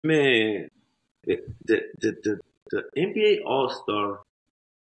Man, the NBA All Star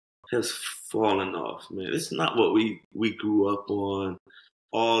has fallen off, man. It's not what we grew up on.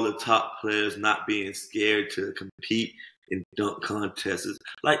 All the top players not being scared to compete in dunk contests.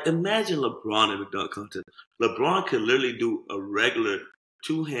 Like imagine LeBron in a dunk contest. LeBron could literally do a regular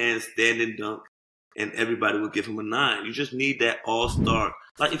two hand standing dunk and everybody would give him a nine. You just need that all star.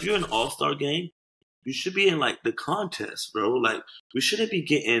 Like if you're in an all star game, you should be in like the contest, bro. Like we shouldn't be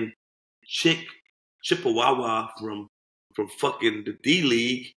getting chick Chippewa from fucking the D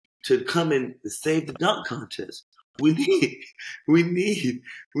League to come in and save the dunk contest. We need we need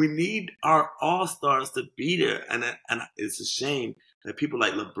we need our all stars to be there, and it's a shame that people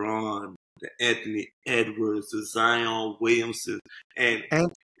like LeBron, the Anthony Edwards, the Zion Williamson, and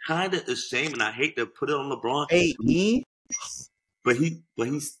And kind of a shame, and I hate to put it on LeBron, AE, but he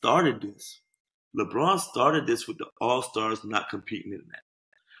started this. LeBron started this with the All Stars not competing in that.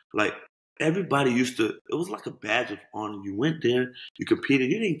 Like everybody used to, it was like a badge of honor. You went there, you competed,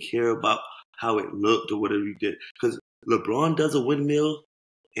 you didn't care about how it looked or whatever you did. Because LeBron does a windmill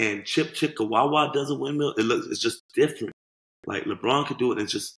and Chip Chickawawa does a windmill. It's just different. Like LeBron could do it, and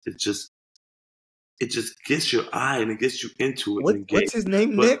it just gets your eye and it gets you into it. what's his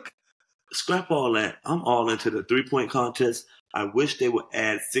name, But Nick? scrap all that. I'm all into the 3-point contest. I wish they would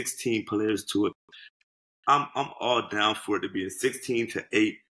add 16 players to it. I'm all down for it to be a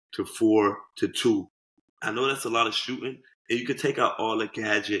 16-8 to 4-2. I know that's a lot of shooting, and you could take out all the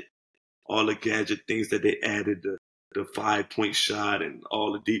gadget things that they added, the 5-point shot and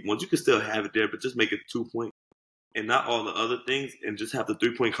all the deep ones. You can still have it there, but just make it 2-point and not all the other things, and just have the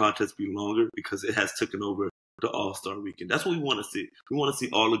 3-point contest be longer because it has taken over the All Star Weekend. That's what we want to see. We want to see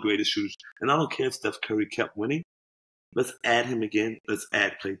all the greatest shooters, and I don't care if Steph Curry kept winning. Let's add him again. Let's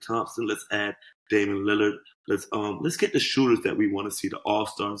add Klay Thompson. Let's add Damian Lillard. Let's get the shooters that we want to see, the All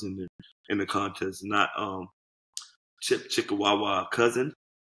Stars in the contest, not Chip Chickawawa cousin.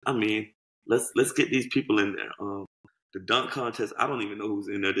 I mean, let's get these people in there. The dunk contest, I don't even know who's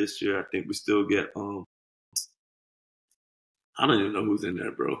in there this year. I think we still get I don't even know who's in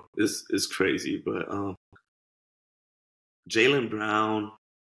there, bro. It's crazy, but Jaylen Brown.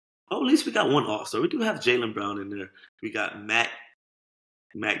 Oh, at least we got one All Star. We do have Jaylen Brown in there. We got Mac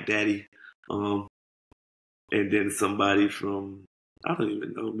Daddy, and then somebody from I don't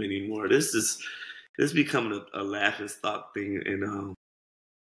even know many more. This becoming a laughing stock thing, and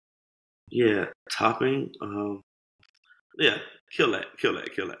yeah, topping, yeah, kill that.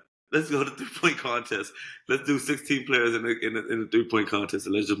 Let's go to 3-point contest. Let's do 16 players in the 3-point contest,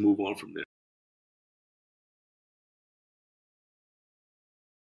 and let's just move on from there.